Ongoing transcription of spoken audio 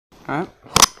Alright.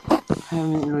 I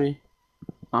haven't really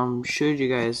showed you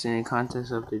guys any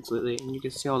contest updates lately, and you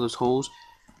can see all those holes.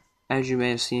 As you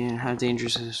may have seen, How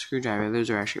Dangerous is a Screwdriver. Those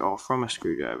are actually all from a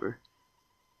screwdriver.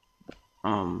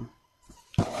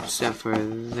 Except for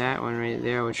that one right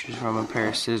there, which is from a pair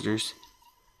of scissors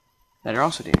that are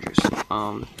also dangerous.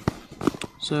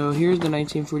 So here's the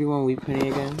 1941 wheat penny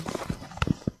again.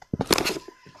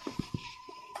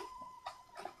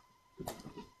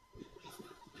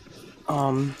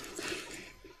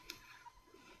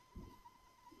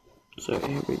 So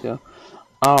here we go.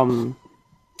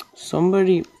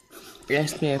 Somebody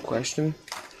asked me a question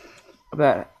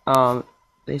about,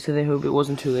 they said they hope it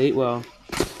wasn't too late. Well,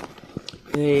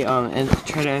 they, and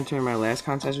tried to enter in my last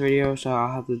contest video, so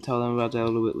I'll have to tell them about that a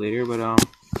little bit later, but,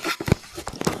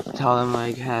 tell them,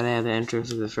 like, how they had to enter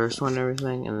into the first one and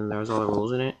everything, and then there was all the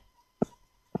rules in it.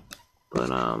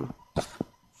 But,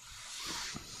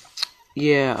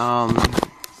 yeah,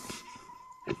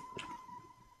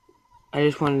 I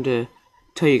just wanted to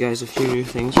tell you guys a few new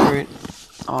things for it.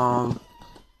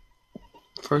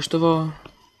 First of all,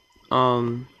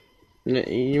 you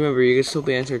remember, you can still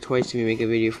be entered twice if you make a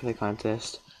video for the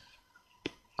contest.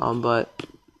 But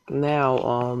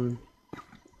now,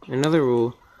 another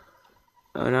rule,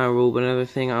 not a rule, but another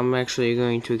thing, I'm actually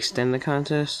going to extend the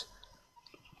contest.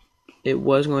 It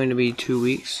was going to be 2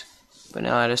 weeks, but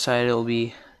now I decided it'll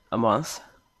be a month.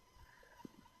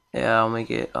 Yeah, I'll make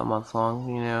it a month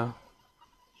long, you know.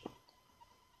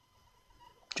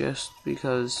 Just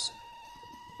because,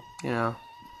 you know,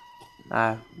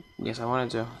 yes, I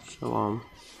wanted to. So,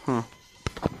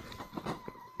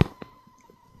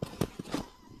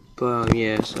 But,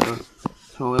 yeah, so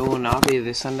it will not be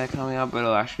this Sunday coming up, but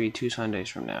it'll actually be 2 Sundays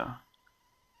from now.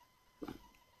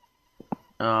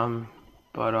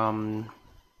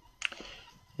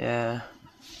 Yeah,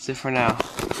 that's it for now.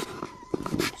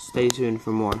 Stay tuned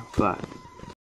for more. Bye.